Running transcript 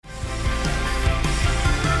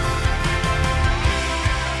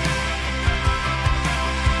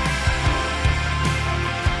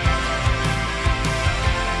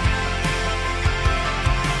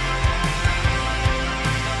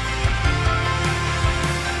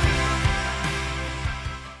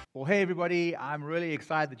Well, hey everybody, I'm really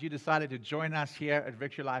excited that you decided to join us here at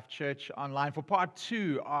Victory Life Church online for part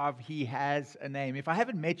 2 of He Has a Name. If I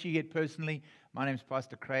haven't met you yet personally, my name's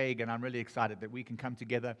Pastor Craig, and I'm really excited that we can come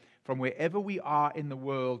together from wherever we are in the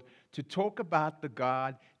world to talk about the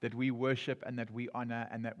God that we worship and that we honor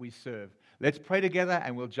and that we serve. Let's pray together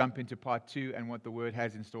and we'll jump into part 2 and what the Word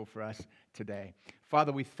has in store for us today.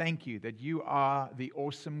 Father, we thank you that you are the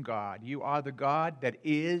awesome God. You are the God that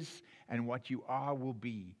is, and what you are will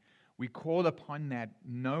be. We call upon that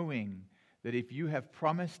knowing that if you have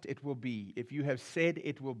promised, it will be. If you have said,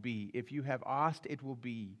 it will be. If you have asked, it will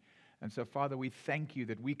be. And so, Father, we thank you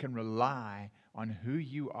that we can rely on who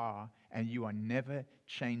you are and you are never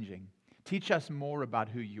changing. Teach us more about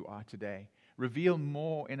who you are today. Reveal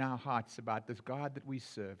more in our hearts about this God that we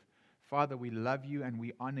serve. Father, we love you and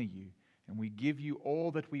we honor you. And we give you all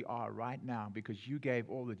that we are right now because you gave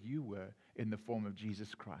all that you were in the form of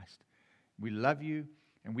Jesus Christ. We love you.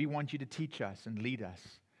 And we want you to teach us and lead us.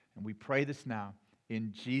 And we pray this now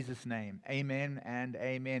in Jesus' name. Amen and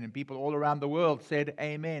amen. And people all around the world said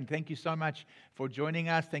amen. Thank you so much for joining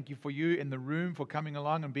us. Thank you for you in the room for coming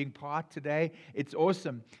along and being part today. It's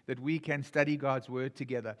awesome that we can study God's Word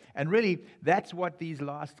together. And really, that's what these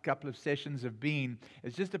last couple of sessions have been.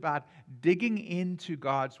 It's just about digging into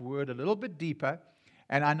God's Word a little bit deeper.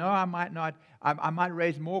 And I know I might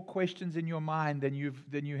raise more questions in your mind than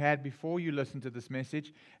you had before you listened to this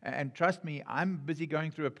message. And trust me, I'm busy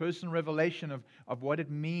going through a personal revelation of what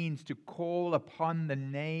it means to call upon the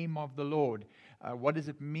name of the Lord. What does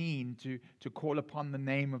it mean to call upon the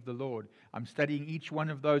name of the Lord? I'm studying each one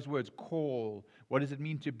of those words. Call. What does it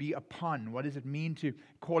mean to be upon? What does it mean to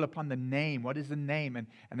call upon the name? What is the name?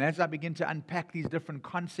 And as I begin to unpack these different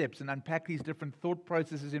concepts and unpack these different thought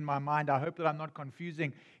processes in my mind, I hope that I'm not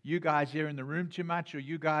confusing you guys here in the room too much, or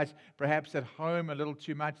you guys perhaps at home a little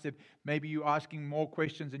too much, that maybe you're asking more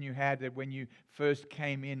questions than you had when you first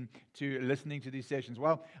came in to listening to these sessions.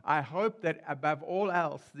 Well, I hope that above all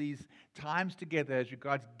else, these times together as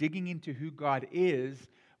regards digging into who God is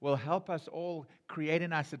will help us all create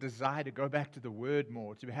in us a desire to go back to the Word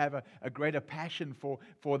more, to have a greater passion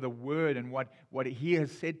for the Word and what He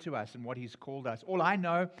has said to us and what He's called us. All I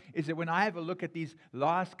know is that when I have a look at these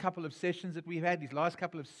last couple of sessions that we've had, these last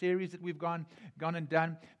couple of series that we've gone and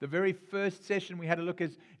done, the very first session we had a look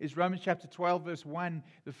is Romans chapter 12, verse 1.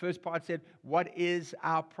 The first part said, what is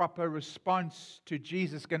our proper response to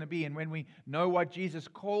Jesus going to be? And when we know what Jesus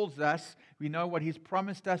calls us, we know what He's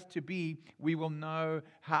promised us to be, we will know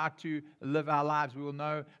how to live our lives. We will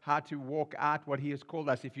know how to walk out what He has called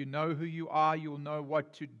us. If you know who you are, you will know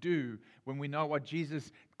what to do. When we know what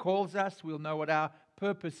Jesus calls us, we'll know what our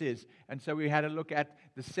purpose is. And so we had a look at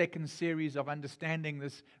the second series of understanding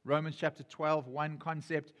this Romans chapter 12, 1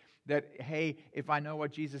 concept that, hey, if I know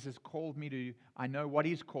what Jesus has called me to, I know what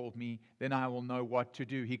He's called me, then I will know what to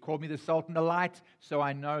do. He called me the salt and the light, so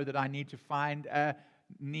I know that I need to find a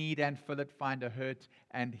need and fill it, find a hurt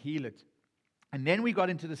and heal it. And then we got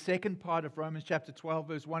into the second part of Romans chapter 12,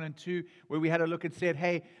 verse 1 and 2, where we had a look and said,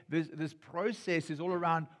 hey, this process is all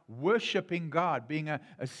around worshiping God, being a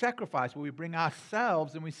sacrifice where we bring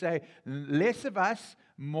ourselves and we say, less of us,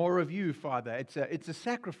 more of you, Father. It's a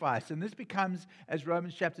sacrifice. And this becomes, as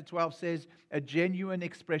Romans chapter 12 says, a genuine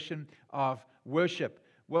expression of worship.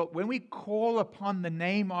 Well, when we call upon the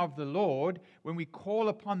name of the Lord,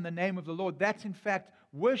 that's in fact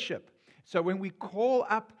worship. So when we call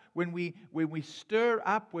up, when we stir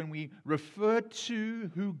up, when we refer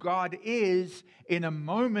to who God is in a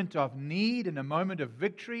moment of need, in a moment of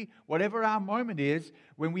victory, whatever our moment is,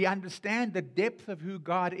 when we understand the depth of who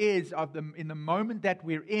God is in the moment that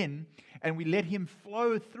we're in, and we let Him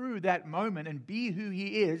flow through that moment and be who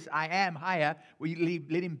He is, I am higher, we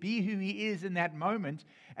let Him be who He is in that moment,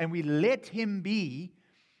 and we let Him be.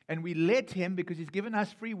 And we let Him, because He's given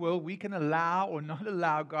us free will, we can allow or not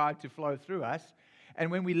allow God to flow through us.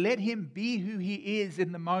 And when we let Him be who He is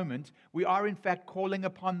in the moment, we are in fact calling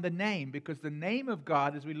upon the name, because the name of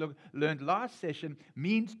God, as we learned last session,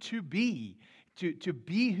 means to be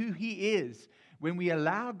who He is. When we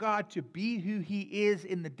allow God to be who He is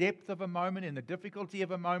in the depth of a moment, in the difficulty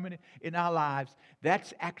of a moment in our lives,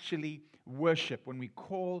 that's actually worship, when we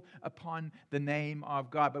call upon the name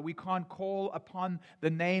of God. But we can't call upon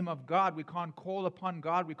the name of God. We can't call upon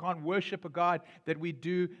God. We can't worship a God that we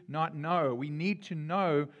do not know. We need to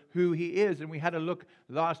know who He is. And we had a look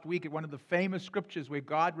last week at one of the famous scriptures where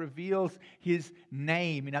God reveals His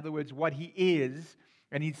name, in other words, what He is.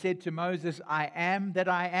 And He said to Moses, I am that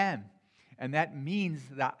I am. And that means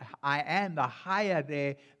that I am, the higher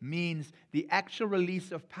there, means the actual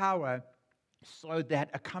release of power so that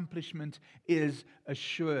accomplishment is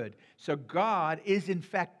assured. So God is, in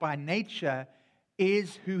fact, by nature,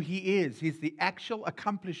 is who He is. He's the actual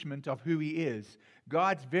accomplishment of who He is.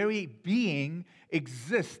 God's very being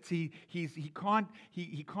exists. He can't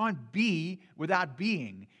be without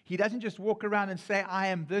being. He doesn't just walk around and say, I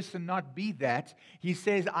am this and not be that. He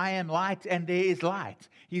says, I am light and there is light.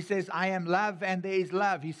 He says, I am love and there is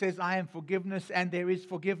love. He says, I am forgiveness and there is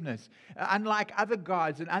forgiveness. Unlike other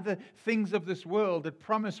gods and other things of this world that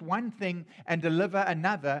promise one thing and deliver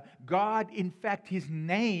another, God, in fact, His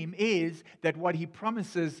name is that what He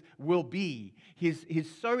promises will be.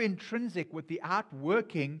 He's so intrinsic with the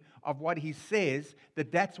outworking of what He says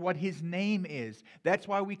that that's what His name is. That's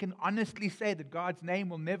why we can honestly say that God's name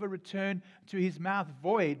will never return to His mouth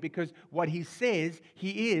void, because what He says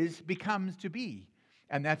He is becomes to be.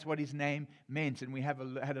 And that's what His name meant. And we had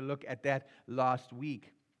a look at that last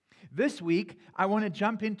week. This week, I want to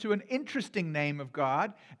jump into an interesting name of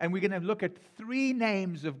God, and we're going to look at 3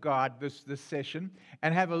 names of God this session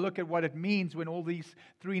and have a look at what it means when all these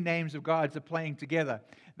 3 names of God are playing together.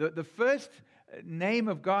 The first name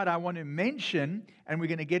of God I want to mention, and we're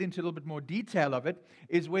going to get into a little bit more detail of it,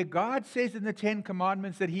 is where God says in the 10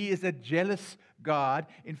 Commandments that He is a jealous God.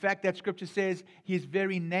 In fact, that scripture says His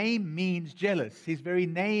very name means jealous. His very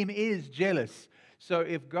name is jealous. So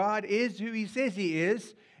if God is who He says He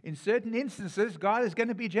is, in certain instances, God is going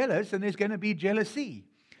to be jealous, and there's going to be jealousy.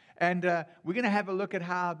 And we're going to have a look at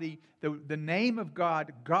how the name of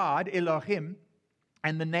God, Elohim,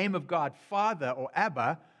 and the name of God, Father, or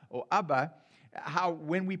Abba, how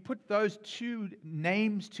when we put those 2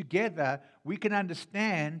 names together, we can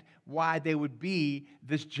understand why there would be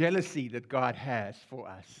this jealousy that God has for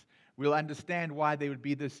us. We'll understand why there would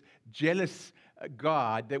be this jealous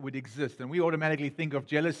God that would exist. And we automatically think of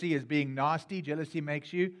jealousy as being nasty. Jealousy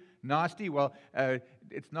makes you nasty. Well,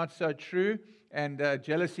 it's not so true. And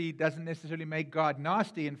jealousy doesn't necessarily make God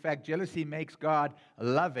nasty. In fact, jealousy makes God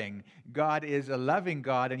loving. God is a loving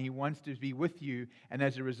God, and He wants to be with you. And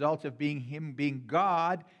as a result of Him being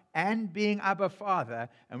God and being Abba Father,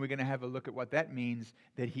 and we're going to have a look at what that means,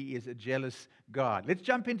 that He is a jealous God. Let's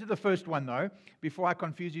jump into the first one, though, before I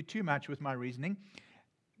confuse you too much with my reasoning.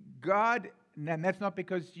 God, and that's not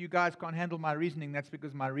because you guys can't handle my reasoning, that's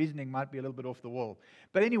because my reasoning might be a little bit off the wall.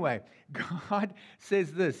 But anyway, God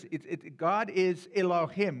says this, God is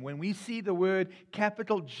Elohim. When we see the word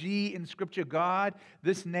capital G in Scripture, God,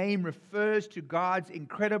 this name refers to God's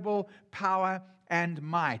incredible power and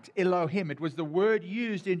might. Elohim. It was the word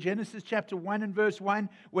used in Genesis chapter 1 and verse 1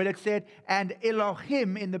 where it said, and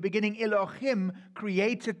Elohim, in the beginning, Elohim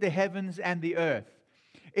created the heavens and the earth.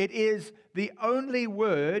 It is the only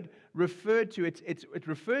word referred to, it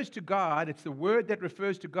refers to God, it's the word that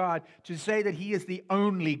refers to God to say that He is the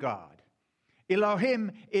only God.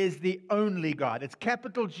 Elohim is the only God. It's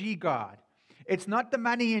capital G God. It's not the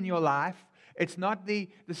money in your life. It's not the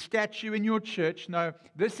statue in your church. No,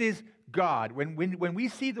 this is God. When we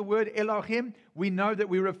see the word Elohim, we know that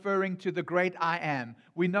we're referring to the great I am.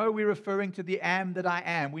 We know we're referring to the am that I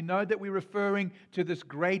am. We know that we're referring to this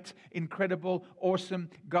great, incredible, awesome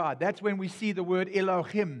God. That's when we see the word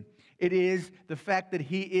Elohim. It is the fact that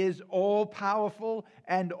He is all-powerful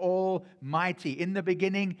and almighty. In the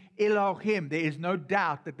beginning, Elohim. There is no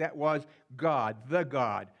doubt that was God, the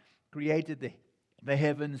God, created the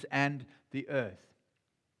heavens and the earth.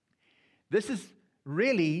 This is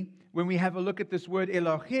really, when we have a look at this word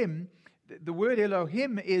Elohim, the word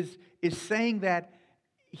Elohim is saying that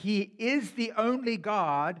He is the only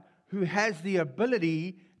God who has the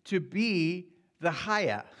ability to be the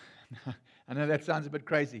higher. I know that sounds a bit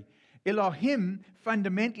crazy. Elohim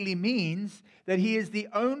fundamentally means that He is the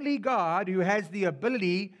only God who has the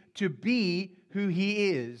ability to be who He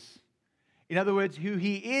is. In other words, who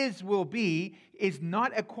He is will be is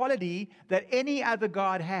not a quality that any other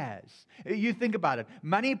God has. You think about it.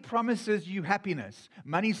 Money promises you happiness.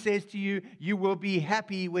 Money says to you, you will be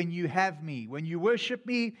happy when you have me. When you worship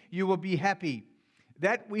me, you will be happy.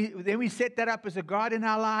 Then we set that up as a God in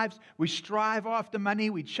our lives. We strive after money.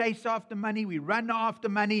 We chase after money. We run after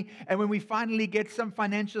money. And when we finally get some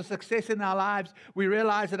financial success in our lives, we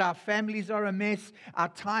realize that our families are a mess. Our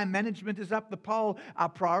time management is up the pole. Our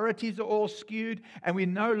priorities are all skewed. And we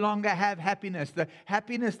no longer have happiness. The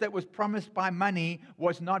happiness that was promised by money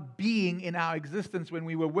was not being in our existence when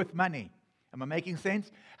we were with money. Am I making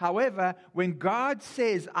sense? However, when God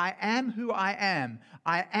says, I am who I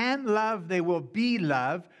am love, there will be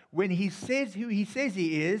love. When He says who He says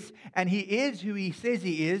He is, and He is who He says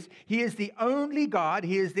He is the only God,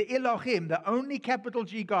 He is the Elohim, the only capital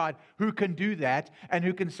G God who can do that, and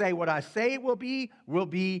who can say, what I say will be,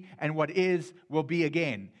 and what is, will be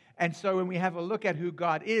again. And so when we have a look at who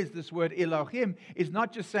God is, this word Elohim is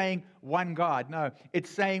not just saying one God. No, it's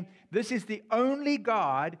saying this is the only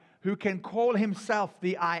God who can call himself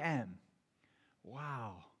the I am.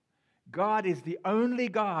 Wow. God is the only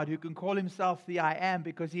God who can call himself the I am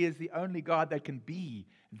because he is the only God that can be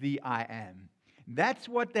the I am. That's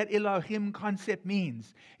what that Elohim concept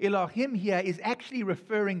means. Elohim here is actually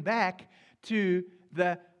referring back to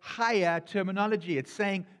the higher terminology. It's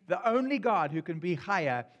saying the only God who can be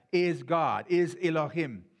higher is God, is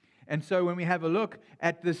Elohim. And so when we have a look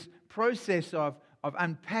at this process of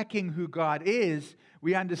unpacking who God is,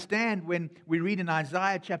 we understand when we read in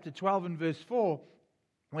Isaiah chapter 12 and verse 4,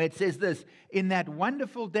 where it says this, in that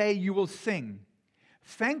wonderful day you will sing,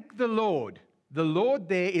 thank the Lord. The Lord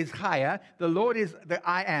there is higher. The Lord is the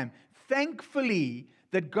I am. Thankfully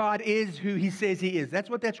that God is who he says he is. That's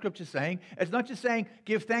what that scripture is saying. It's not just saying,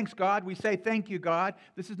 give thanks, God. We say, thank you, God.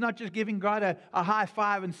 This is not just giving God a high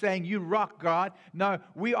five and saying, you rock, God. No,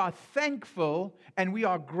 we are thankful and we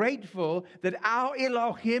are grateful that our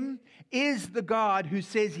Elohim is the God who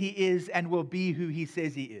says he is and will be who he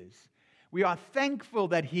says he is. We are thankful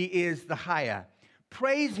that he is the higher.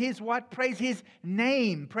 Praise his what? Praise his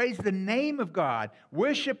name. Praise the name of God.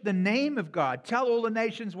 Worship the name of God. Tell all the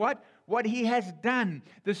nations what? What he has done.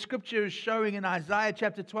 The scripture is showing in Isaiah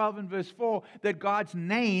chapter 12 and verse 4 that God's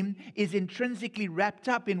name is intrinsically wrapped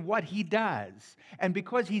up in what he does. And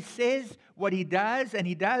because he says what he does and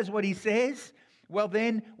he does what he says, well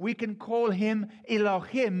then we can call him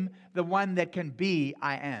Elohim, the one that can be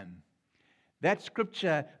I am. That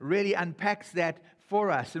scripture really unpacks that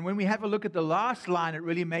for us. And when we have a look at the last line, it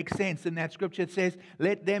really makes sense. In that scripture, it says,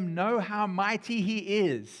 let them know how mighty he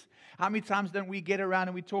is. How many times don't we get around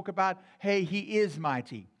and we talk about, hey, he is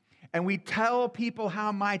mighty? And we tell people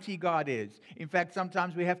how mighty God is. In fact,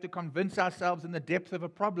 sometimes we have to convince ourselves in the depth of a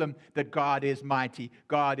problem that God is mighty,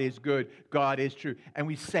 God is good, God is true. And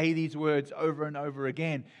we say these words over and over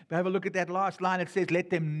again. But have a look at that last line. It says, let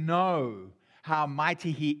them know how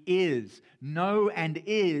mighty he is. Know and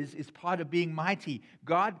is part of being mighty.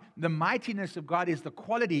 God, the mightiness of God is the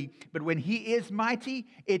quality, but when he is mighty,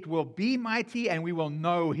 it will be mighty and we will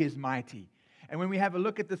know his mighty. And when we have a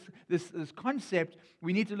look at this concept,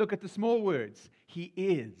 we need to look at the small words. He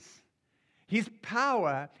is. His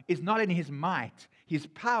power is not in his might. His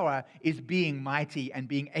power is being mighty and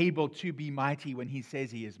being able to be mighty when he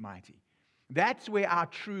says he is mighty. That's where our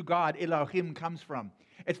true God, Elohim, comes from.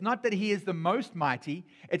 It's not that he is the most mighty.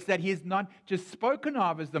 It's that he is not just spoken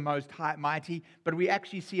of as the most mighty, but we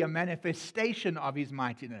actually see a manifestation of his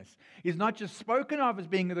mightiness. He's not just spoken of as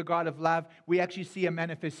being the God of love. We actually see a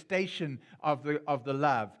manifestation of the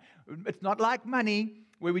love. It's not like money,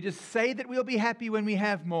 where we just say that we'll be happy when we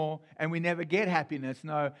have more and we never get happiness.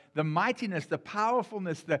 No, the mightiness, the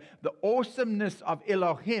powerfulness, the awesomeness of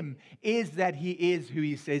Elohim is that he is who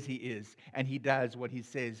he says he is, and he does what he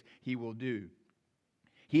says he will do.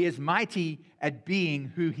 He is mighty at being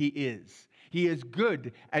who he is. He is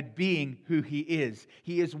good at being who he is.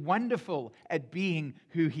 He is wonderful at being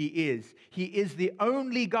who he is. He is the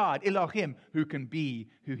only God, Elohim, who can be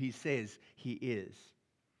who he says he is.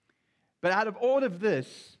 But out of all of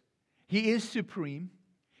this, he is supreme.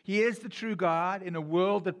 He is the true God in a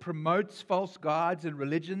world that promotes false gods and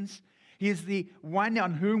religions. He is the one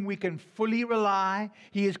on whom we can fully rely.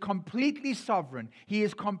 He is completely sovereign. He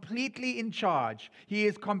is completely in charge. He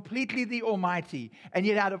is completely the Almighty. And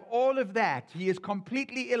yet out of all of that, he is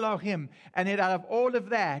completely Elohim. And yet out of all of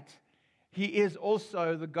that, he is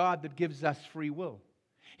also the God that gives us free will.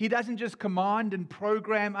 He doesn't just command and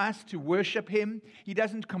program us to worship him. He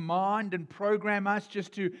doesn't command and program us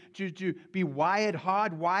just to be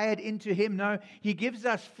hardwired into him. No, he gives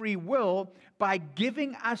us free will by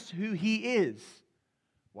giving us who he is.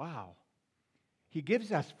 Wow. He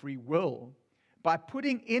gives us free will by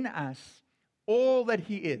putting in us all that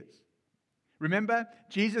he is. Remember,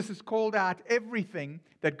 Jesus has called out everything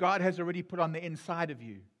that God has already put on the inside of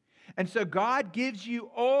you. And so God gives you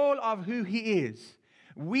all of who he is.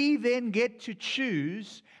 We then get to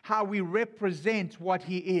choose how we represent what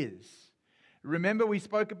he is. Remember, we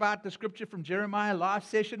spoke about the scripture from Jeremiah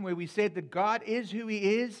last session where we said that God is who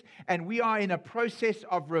he is, and we are in a process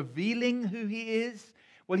of revealing who he is.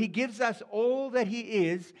 Well, he gives us all that he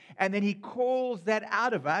is, and then he calls that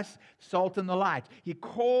out of us, salt and the light. He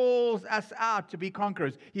calls us out to be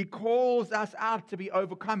conquerors. He calls us out to be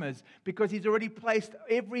overcomers because he's already placed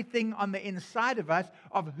everything on the inside of us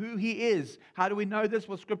of who he is. How do we know this?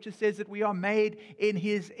 Well, scripture says that we are made in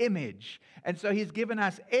his image. And so he's given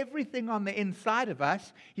us everything on the inside of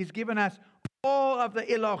us. He's given us all of the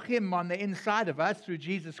Elohim on the inside of us through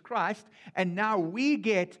Jesus Christ, and now we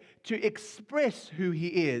get to express who He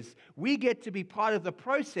is. We get to be part of the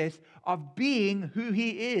process of being who He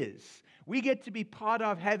is. We get to be part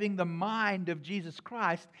of having the mind of Jesus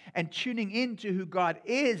Christ and tuning into who God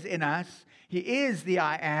is in us. He is the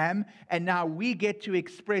I am, and now we get to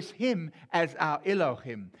express Him as our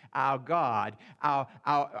Elohim, our God, our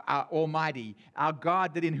Almighty, our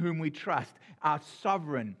God that in whom we trust, our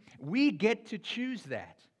sovereign. We get to choose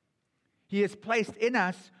that. He has placed in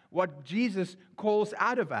us what Jesus calls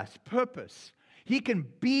out of us, purpose. He can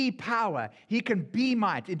be power. He can be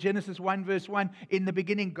might. In Genesis 1 verse 1, in the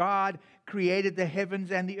beginning God created the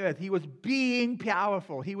heavens and the earth. He was being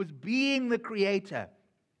powerful. He was being the creator.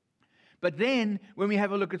 But then when we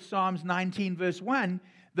have a look at Psalms 19 verse 1,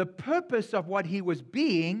 the purpose of what He was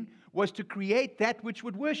being was to create that which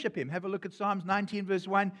would worship Him. Have a look at Psalms 19 verse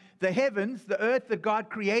 1. The heavens, the earth that God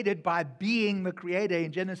created by being the creator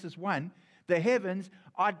in Genesis 1, the heavens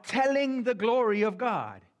are telling the glory of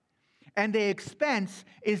God. And their expanse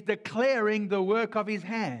is declaring the work of His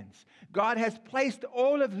hands. God has placed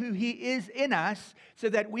all of who He is in us so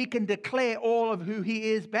that we can declare all of who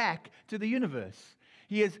He is back to the universe.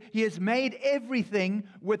 He has made everything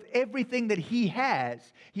with everything that He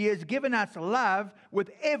has. He has given us love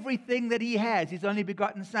with everything that He has, His only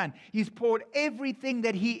begotten Son. He's poured everything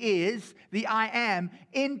that He is, the I am,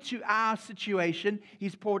 into our situation.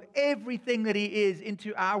 He's poured everything that He is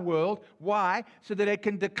into our world. Why? So that it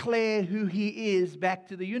can declare who He is back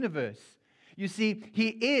to the universe. You see, He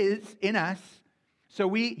is in us,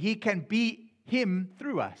 so He can be Him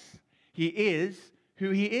through us. He is who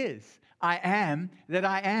He is. I am that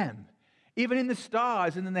I am. Even in the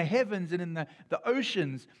stars and in the heavens and in the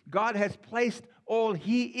oceans, God has placed all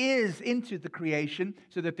He is into the creation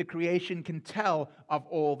so that the creation can tell of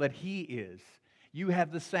all that He is. You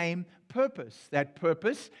have the same purpose. That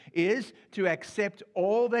purpose is to accept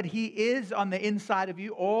all that He is on the inside of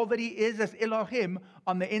you, all that He is as Elohim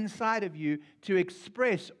on the inside of you, to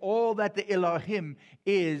express all that the Elohim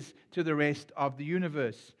is to the rest of the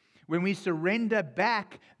universe. When we surrender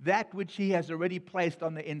back that which He has already placed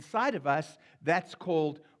on the inside of us, that's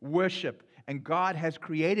called worship. And God has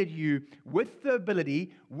created you with the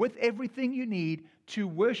ability, with everything you need to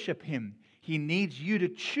worship Him. He needs you to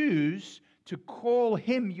choose to call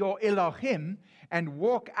Him your Elohim and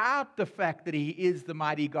walk out the fact that He is the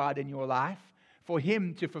mighty God in your life for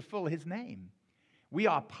Him to fulfill His name. We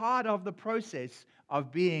are part of the process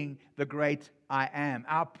of being the great I am.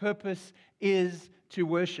 Our purpose is to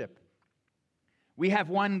worship. We have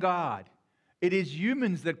one God. It is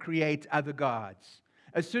humans that create other gods.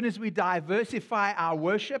 As soon as we diversify our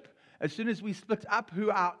worship, as soon as we split up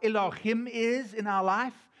who our Elohim is in our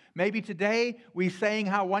life, maybe today we're saying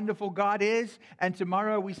how wonderful God is, and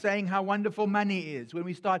tomorrow we're saying how wonderful money is. When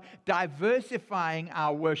we start diversifying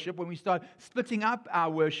our worship, when we start splitting up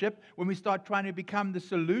our worship, when we start trying to become the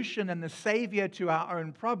solution and the savior to our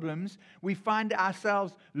own problems, we find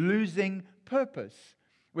ourselves losing purpose.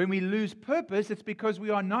 When we lose purpose, it's because we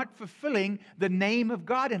are not fulfilling the name of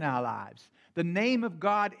God in our lives. The name of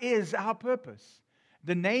God is our purpose.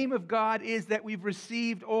 The name of God is that we've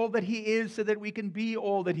received all that He is so that we can be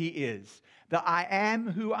all that He is. The I am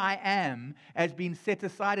who I am has been set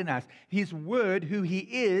aside in us. His word, who He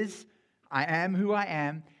is, I am who I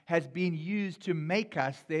am, has been used to make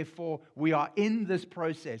us. Therefore, we are in this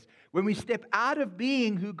process. When we step out of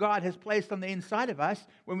being who God has placed on the inside of us,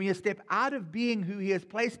 when we step out of being who He has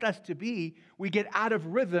placed us to be, we get out of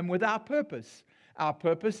rhythm with our purpose. Our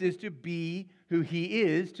purpose is to be who He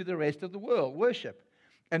is to the rest of the world, worship.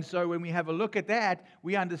 And so when we have a look at that,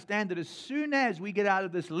 we understand that as soon as we get out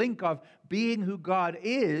of this link of being who God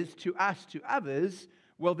is to us, to others,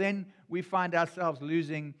 well, then we find ourselves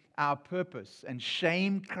losing our purpose. And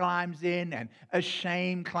shame climbs in, and a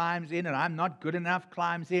shame climbs in, and I'm not good enough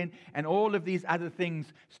climbs in, and all of these other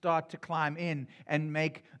things start to climb in and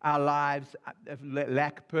make our lives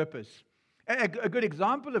lack purpose. A good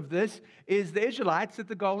example of this is the Israelites at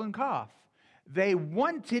the golden calf. They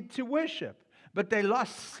wanted to worship, but they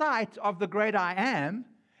lost sight of the great I am,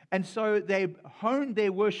 and so they honed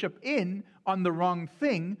their worship in on the wrong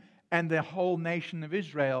thing, and the whole nation of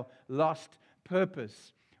Israel lost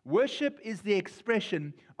purpose. Worship is the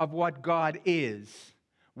expression of what God is.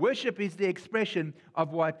 Worship is the expression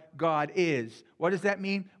of what God is. What does that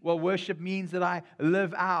mean? Well, worship means that I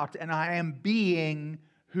live out and I am being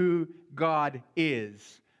who God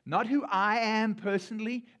is. Not who I am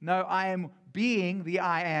personally. No, I am being the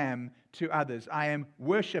I am to others. I am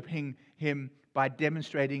worshiping Him by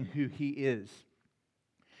demonstrating who He is.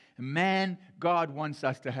 Man, God wants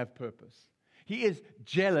us to have purpose. He is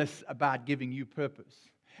jealous about giving you purpose.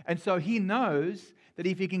 And so He knows that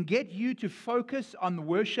if He can get you to focus on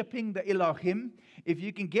worshiping the Elohim, if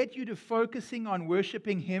you can get you to focusing on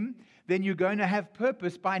worshiping Him, then you're going to have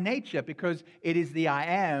purpose by nature, because it is the I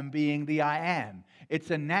am being the I am. It's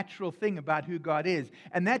a natural thing about who God is.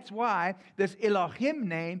 And that's why this Elohim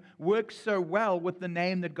name works so well with the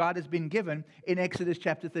name that God has been given in Exodus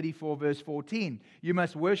chapter 34, verse 14. You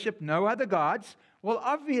must worship no other gods. Well,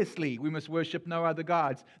 obviously, we must worship no other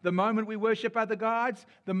gods. The moment we worship other gods,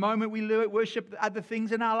 the moment we worship other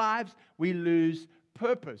things in our lives, we lose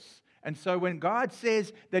purpose. And so when God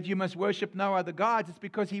says that you must worship no other gods, it's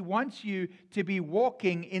because He wants you to be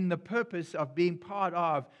walking in the purpose of being part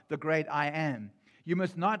of the great I am. You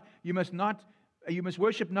must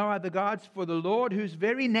worship no other gods, for the Lord, whose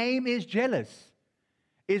very name is jealous,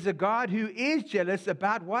 is a God who is jealous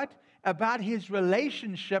about what? About His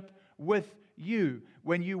relationship with you.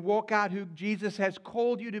 When you walk out who Jesus has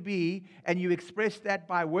called you to be, and you express that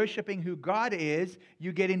by worshiping who God is,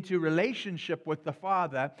 you get into relationship with the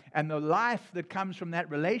Father, and the life that comes from that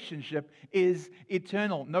relationship is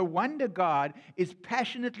eternal. No wonder God is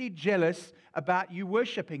passionately jealous about you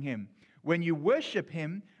worshiping Him. When you worship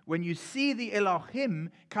Him, when you see the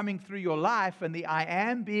Elohim coming through your life, and the I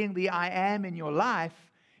am being the I am in your life,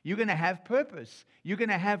 you're going to have purpose. You're going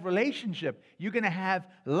to have relationship. You're going to have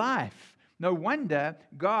life. No wonder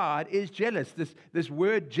God is jealous. This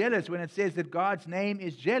word jealous, when it says that God's name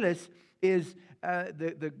is jealous, is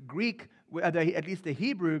the Greek, at least the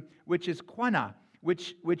Hebrew, which is quana,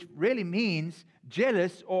 which really means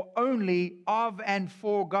jealous or only of and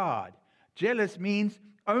for God. Jealous means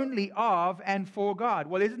only of and for God.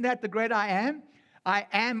 Well, isn't that the great I am? I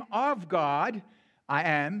am of God, I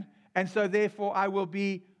am, and so therefore I will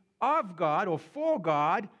be of God or for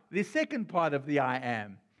God, the second part of the I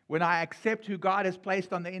am. When I accept who God has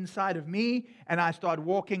placed on the inside of me and I start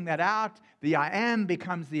walking that out, the I am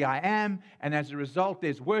becomes the I am, and as a result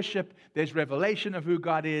there's worship, there's revelation of who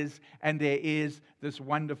God is, and there is this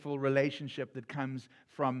wonderful relationship that comes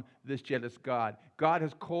from this jealous God. God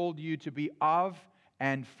has called you to be of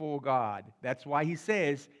and for God. That's why He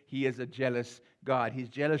says He is a jealous God. He's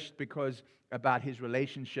jealous because about His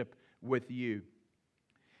relationship with you.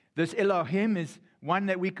 This Elohim is one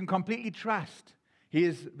that we can completely trust. He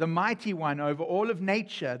is the mighty one over all of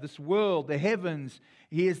nature, this world, the heavens.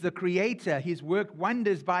 He is the creator. He's worked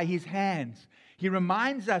wonders by His hands. He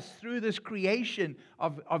reminds us through this creation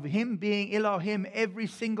of Him being Elohim every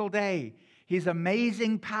single day. His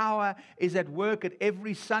amazing power is at work at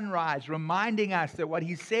every sunrise, reminding us that what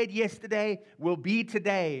He said yesterday will be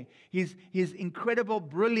today. His incredible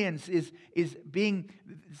brilliance is being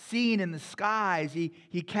seen in the skies.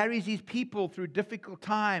 He carries His people through difficult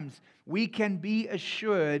times. We can be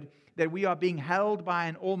assured that we are being held by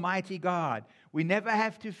an almighty God. We never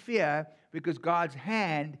have to fear, because God's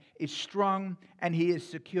hand is strong and He is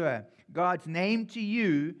secure. God's name to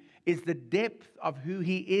you is the depth of who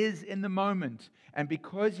He is in the moment. And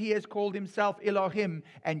because He has called Himself Elohim,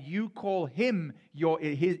 and you call Him your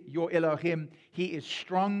Elohim, He is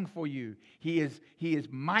strong for you. He is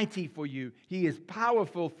mighty for you. He is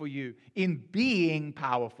powerful for you in being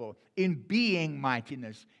powerful, in being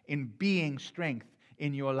mightiness, in being strength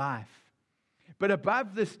in your life. But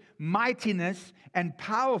above this mightiness and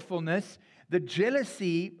powerfulness, the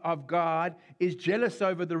jealousy of God is jealous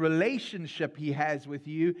over the relationship He has with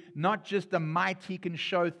you, not just the might He can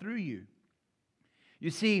show through you. You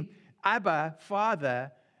see, Abba,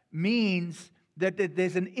 Father, means that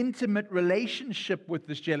there's an intimate relationship with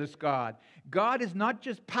this jealous God. God is not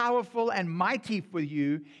just powerful and mighty for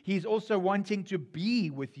you, He's also wanting to be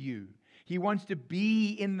with you. He wants to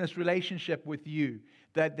be in this relationship with you.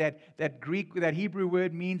 That Greek, that Hebrew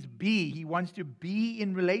word means be. He wants to be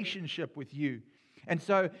in relationship with you. And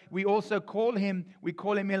so we also call Him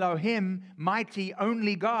Elohim, mighty,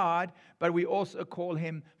 only God, but we also call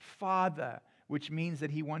Him Father, which means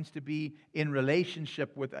that He wants to be in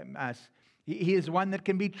relationship with us. He is one that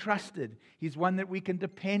can be trusted. He's one that we can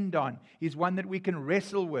depend on. He's one that we can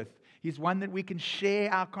wrestle with. He's one that we can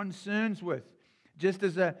share our concerns with. Just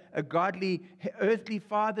as a godly earthly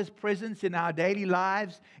father's presence in our daily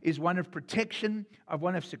lives is one of protection,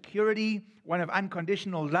 one of security, one of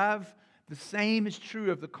unconditional love, the same is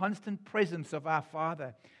true of the constant presence of our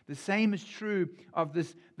Father. The same is true of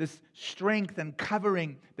this strength and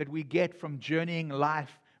covering that we get from journeying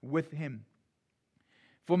life with Him.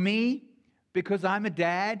 For me, because I'm a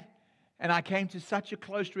dad, and I came to such a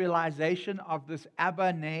close realization of this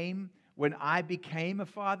Abba name when I became a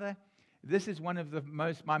father, this is one of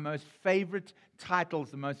my most favorite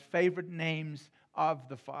titles, the most favorite names of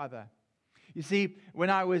the Father. You see, when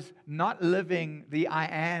I was not living the I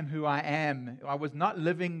am who I am, I was not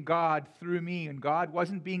living God through me, and God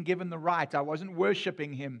wasn't being given the right. I wasn't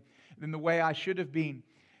worshiping Him in the way I should have been.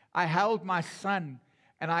 I held my son,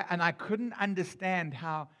 and I couldn't understand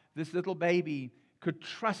how this little baby could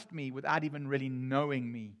trust me without even really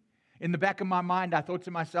knowing me. In the back of my mind, I thought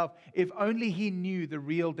to myself, if only he knew the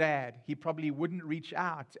real dad, he probably wouldn't reach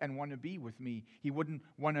out and want to be with me. He wouldn't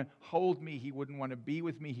want to hold me. He wouldn't want to be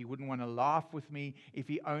with me. He wouldn't want to laugh with me if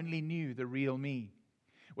he only knew the real me.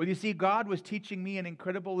 Well, you see, God was teaching me an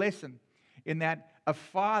incredible lesson in that a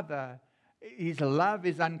father, his love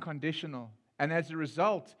is unconditional. And as a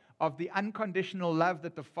result of the unconditional love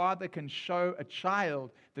that the father can show a child,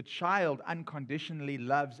 the child unconditionally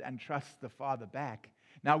loves and trusts the father back.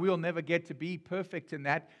 Now, we'll never get to be perfect in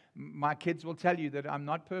that. My kids will tell you that I'm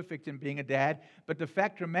not perfect in being a dad. But the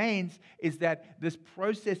fact remains is that this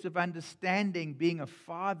process of understanding being a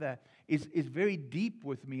father is very deep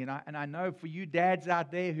with me. And I know for you dads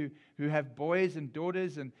out there who have boys and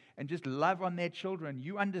daughters and just love on their children,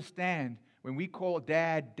 you understand when we call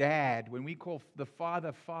dad, dad, when we call the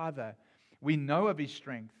father, father, we know of his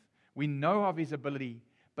strength. We know of his ability.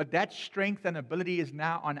 But that strength and ability is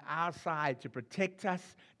now on our side to protect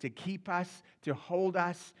us, to keep us, to hold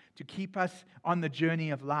us, to keep us on the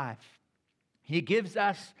journey of life. He gives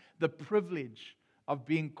us the privilege of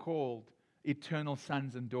being called eternal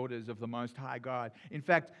sons and daughters of the Most High God. In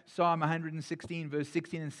fact, Psalm 116, verse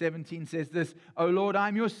 16 and 17 says this, O Lord, I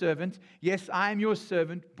am your servant. Yes, I am your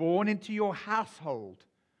servant, born into your household.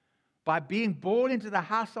 By being born into the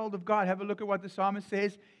household of God, have a look at what the psalmist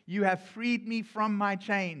says. You have freed me from my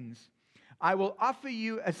chains. I will offer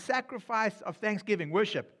you a sacrifice of thanksgiving,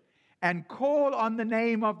 worship, and call on the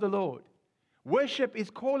name of the Lord. Worship is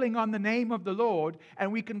calling on the name of the Lord,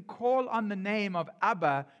 and we can call on the name of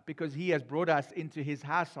Abba because He has brought us into His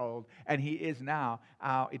household, and He is now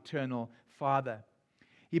our eternal Father.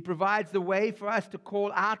 He provides the way for us to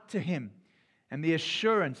call out to Him, and the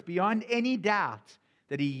assurance beyond any doubt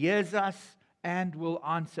that He hears us and will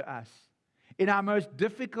answer us. In our most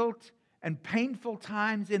difficult and painful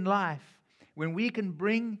times in life, when we can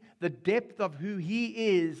bring the depth of who He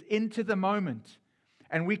is into the moment,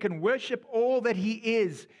 and we can worship all that He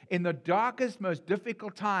is in the darkest, most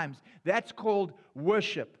difficult times, that's called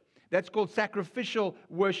worship. That's called sacrificial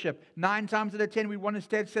worship. 9 times out of 10, we want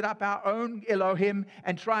to set up our own Elohim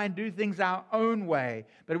and try and do things our own way.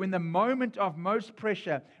 But when the moment of most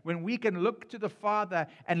pressure, when we can look to the Father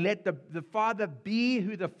and let the Father be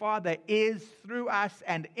who the Father is through us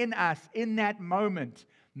and in us in that moment,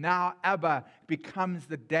 now Abba becomes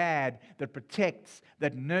the dad that protects,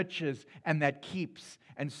 that nurtures, and that keeps.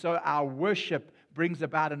 And so our worship brings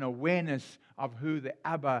about an awareness of who the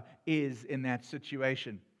Abba is in that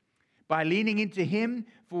situation. By leaning into Him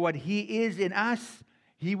for what He is in us,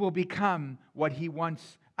 He will become what He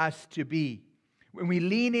wants us to be. When we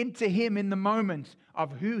lean into Him in the moment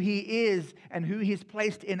of who He is and who He's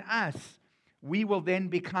placed in us, we will then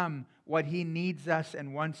become what He needs us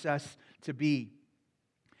and wants us to be.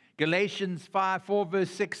 Galatians 4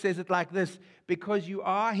 verse 6 says it like this, because you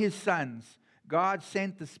are His sons, God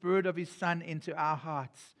sent the Spirit of His Son into our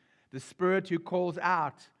hearts, the Spirit who calls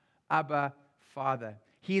out, Abba, Father.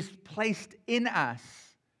 He's placed in us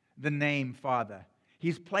the name Father.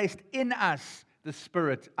 He's placed in us the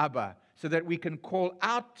Spirit Abba, so that we can call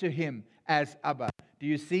out to Him as Abba. Do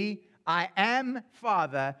you see? I am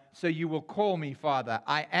Father, so you will call me Father.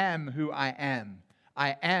 I am who I am.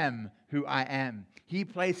 I am who I am. He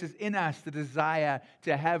places in us the desire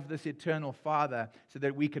to have this eternal Father so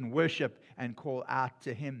that we can worship and call out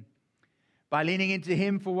to Him. By leaning into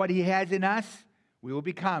Him for what He has in us, we will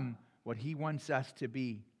become what He wants us to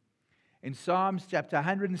be. In Psalms chapter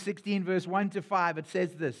 116, verse 1 to 5, it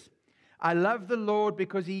says this, I love the Lord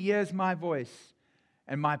because He hears my voice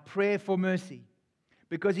and my prayer for mercy.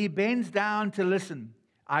 Because He bends down to listen,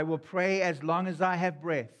 I will pray as long as I have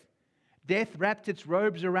breath. Death wrapped its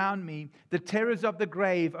robes around me. The terrors of the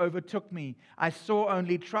grave overtook me. I saw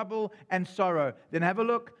only trouble and sorrow. Then have a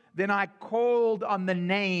look. Then I called on the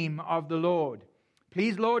name of the Lord.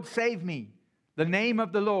 Please, Lord, save me. The name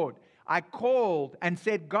of the Lord. I called and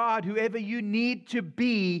said, God, whoever you need to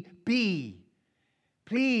be, be.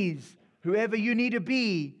 Please, whoever you need to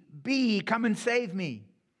be, come and save me.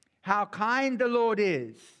 How kind the Lord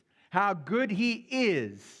is, how good He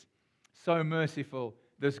is, so merciful,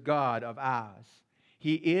 this God of ours.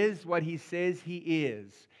 He is what He says He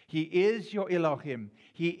is. He is your Elohim.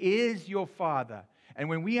 He is your Father. And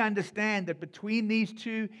when we understand that between these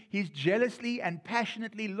two, He's jealously and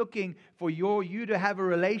passionately looking for you to have a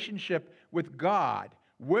relationship with God,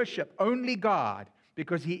 worship only God,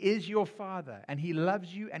 because He is your Father and He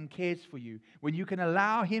loves you and cares for you, when you can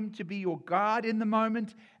allow Him to be your God in the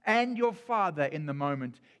moment and your Father in the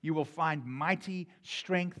moment, you will find mighty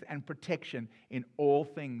strength and protection in all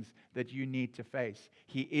things that you need to face.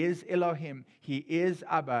 He is Elohim, He is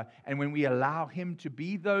Abba, and when we allow Him to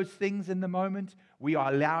be those things in the moment, we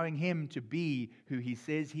are allowing Him to be who He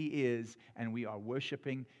says He is, and we are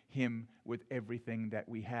worshiping Him with everything that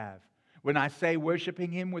we have. When I say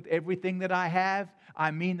worshiping Him with everything that I have,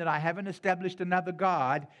 I mean that I haven't established another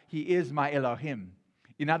God. He is my Elohim.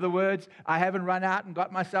 In other words, I haven't run out and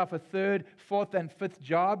got myself a third, fourth, and fifth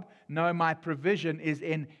job. No, my provision is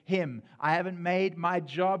in Him. I haven't made my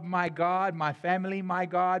job my God, my family my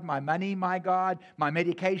God, my money my God, my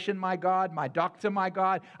medication my God, my doctor my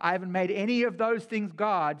God. I haven't made any of those things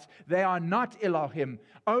gods. They are not Elohim.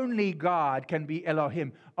 Only God can be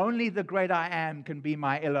Elohim. Only the great I Am can be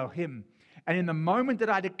my Elohim. And in the moment that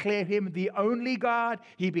I declare Him the only God,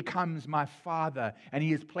 He becomes my Father. And He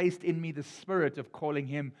has placed in me the spirit of calling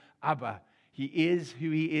Him Abba. He is who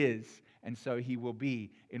He is, and so He will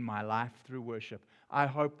be in my life through worship. I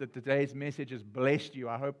hope that today's message has blessed you.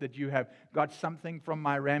 I hope that you have got something from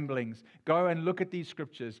my ramblings. Go and look at these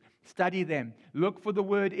scriptures. Study them. Look for the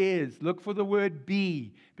word is. Look for the word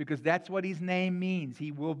be, because that's what His name means.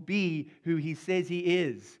 He will be who He says He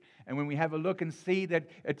is. And when we have a look and see that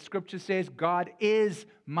Scripture says God is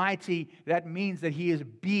mighty, that means that He is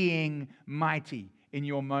being mighty in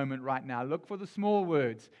your moment right now. Look for the small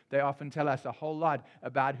words. They often tell us a whole lot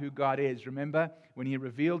about who God is. Remember, when He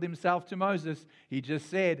revealed Himself to Moses, He just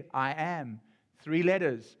said, I am. 3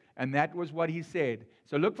 letters. And that was what He said.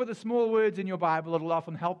 So look for the small words in your Bible. It'll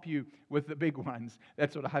often help you with the big ones.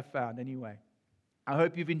 That's what I've found anyway. I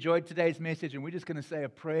hope you've enjoyed today's message, and we're just going to say a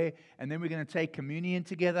prayer, and then we're going to take communion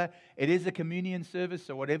together. It is a communion service,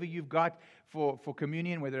 so whatever you've got for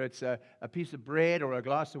communion, whether it's a piece of bread or a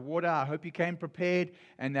glass of water, I hope you came prepared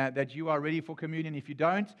and that you are ready for communion. If you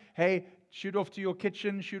don't, hey, shoot off to your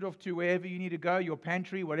kitchen, shoot off to wherever you need to go, your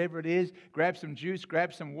pantry, whatever it is. Grab some juice,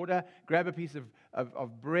 grab some water, grab a piece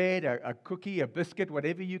of bread, a cookie, a biscuit,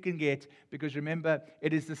 whatever you can get. Because remember,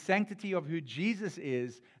 it is the sanctity of who Jesus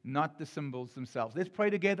is, not the symbols themselves. Let's pray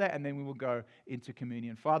together, and then we will go into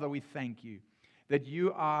communion. Father, we thank You that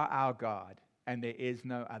You are our God, and there is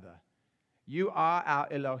no other. You are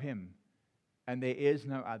our Elohim, and there is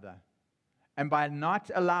no other. And by not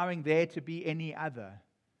allowing there to be any other,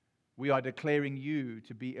 we are declaring You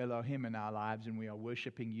to be Elohim in our lives, and we are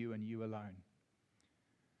worshiping You and You alone.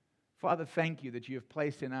 Father, thank You that You have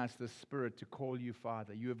placed in us the spirit to call You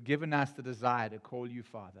Father. You have given us the desire to call You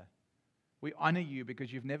Father. We honor You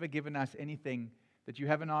because You've never given us anything that You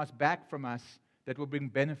haven't asked back from us that will bring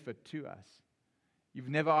benefit to us. You've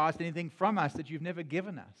never asked anything from us that You've never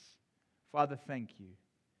given us. Father, thank You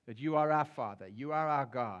that You are our Father, You are our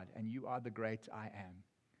God, and You are the great I Am.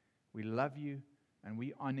 We love You and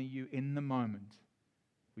we honor You in the moment.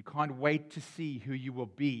 We can't wait to see who You will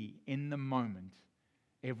be in the moment,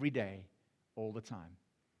 every day, all the time.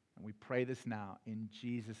 And we pray this now in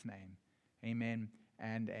Jesus' name. Amen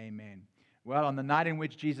and amen. Well, on the night in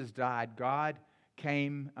which Jesus died, God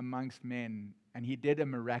came amongst men, and He did a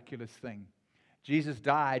miraculous thing. Jesus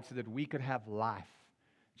died so that we could have life.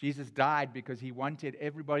 Jesus died because He wanted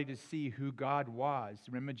everybody to see who God was.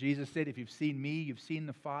 Remember, Jesus said, if you've seen Me, you've seen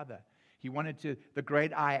the Father. He wanted the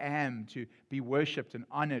great I Am to be worshipped and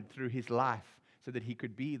honored through His life so that He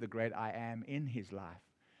could be the great I Am in His life.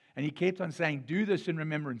 And He kept on saying, do this in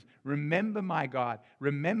remembrance. Remember my God.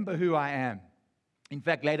 Remember who I am. In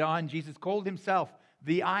fact, later on, Jesus called Himself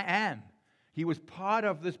the I Am. He was part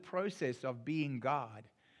of this process of being God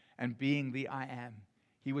and being the I Am.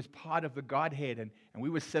 He was part of the Godhead, and we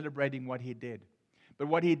were celebrating what He did. But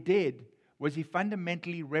what He did was He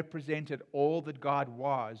fundamentally represented all that God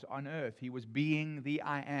was on earth. He was being the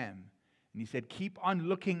I Am. And He said, keep on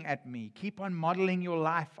looking at Me. Keep on modeling your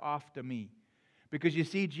life after Me. Because you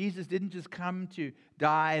see, Jesus didn't just come to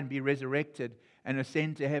die and be resurrected and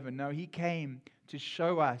ascend to heaven. No, He came to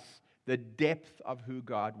show us the depth of who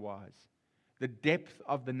God was, the depth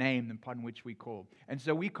of the name upon which we call. And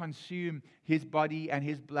so we consume His body and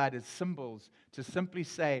His blood as symbols to simply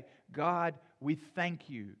say, God, we thank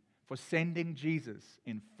You for sending Jesus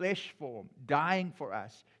in flesh form, dying for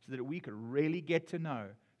us, so that we could really get to know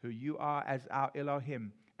who You are as our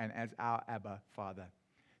Elohim and as our Abba Father.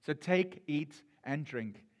 So take, eat, and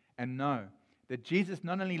drink, and know that Jesus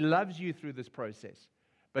not only loves you through this process,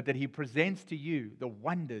 but that He presents to you the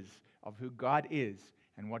wonders of who God is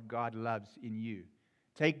and what God loves in you.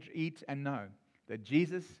 Take, eat, and know that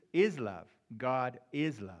Jesus is love, God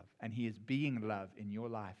is love, and He is being love in your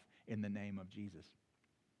life in the name of Jesus.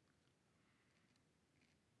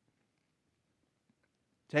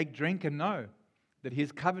 Take drink and know that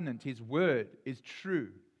His covenant, His word is true.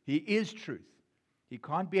 He is truth. He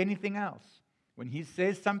can't be anything else. When He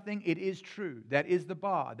says something, it is true. That is the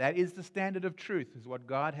bar. That is the standard of truth, is what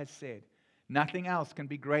God has said. Nothing else can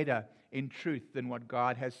be greater in truth than what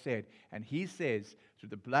God has said. And He says, through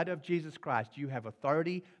the blood of Jesus Christ, you have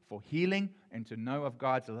authority for healing and to know of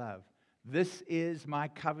God's love. This is my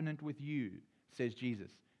covenant with you, says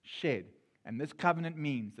Jesus, shed. And this covenant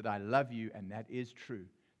means that I love you, and that is true.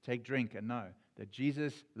 Take drink and know that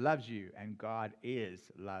Jesus loves you and God is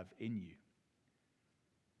love in you.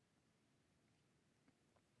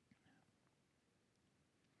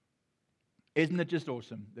 Isn't it just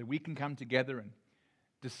awesome that we can come together and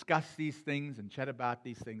discuss these things and chat about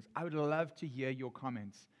these things? I would love to hear your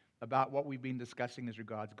comments about what we've been discussing as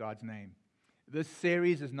regards God's name. This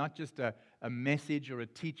series is not just a message or a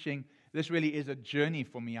teaching. This really is a journey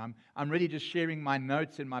for me. I'm really just sharing my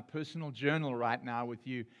notes in my personal journal right now with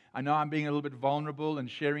you. I know I'm being a little bit vulnerable and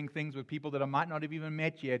sharing things with people that I might not have even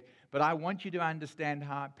met yet, but I want you to understand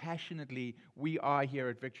how passionately we are here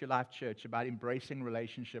at Victory Life Church about embracing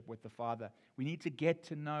relationship with the Father. We need to get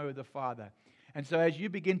to know the Father. And so as you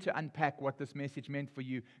begin to unpack what this message meant for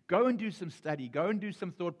you, go and do some study, go and do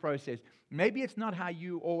some thought process. Maybe it's not how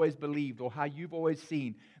you always believed or how you've always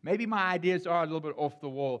seen. Maybe my ideas are a little bit off the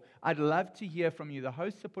wall. I'd love to hear from you. The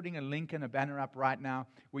hosts are putting a link and a banner up right now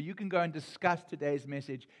where you can go and discuss today's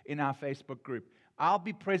message in our Facebook group. I'll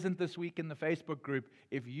be present this week in the Facebook group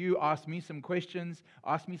if you ask me some questions,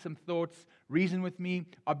 ask me some thoughts, reason with me,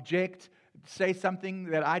 object, say something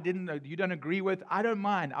that you don't agree with. I don't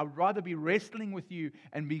mind. I would rather be wrestling with you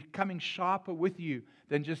and becoming sharper with you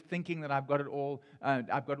than just thinking that I've got it all.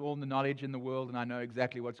 I've got all the knowledge in the world and I know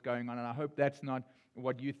exactly what's going on. And I hope that's not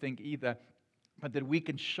what you think either. But that we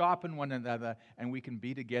can sharpen one another and we can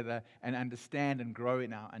be together and understand and grow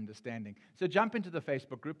in our understanding. So jump into the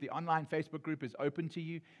Facebook group. The online Facebook group is open to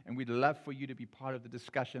you, and we'd love for you to be part of the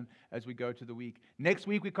discussion as we go to the week. Next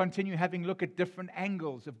week, we continue having a look at different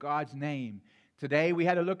angles of God's name. Today, we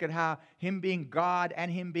had a look at how Him being God and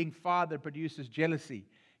Him being Father produces jealousy.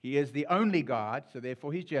 He is the only God, so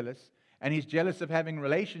therefore He's jealous, and He's jealous of having a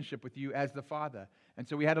relationship with you as the Father. And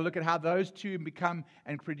so we had a look at how those two become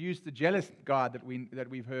and produce the jealous God that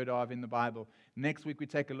we've heard of in the Bible. Next week, we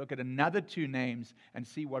take a look at another two names and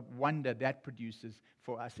see what wonder that produces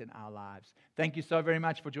for us in our lives. Thank you so very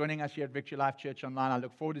much for joining us here at Victory Life Church Online. I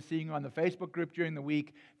look forward to seeing you on the Facebook group during the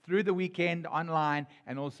week, through the weekend, online,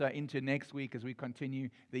 and also into next week as we continue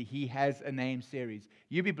the He Has a Name series.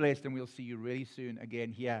 You be blessed, and we'll see you really soon again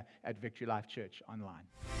here at Victory Life Church Online.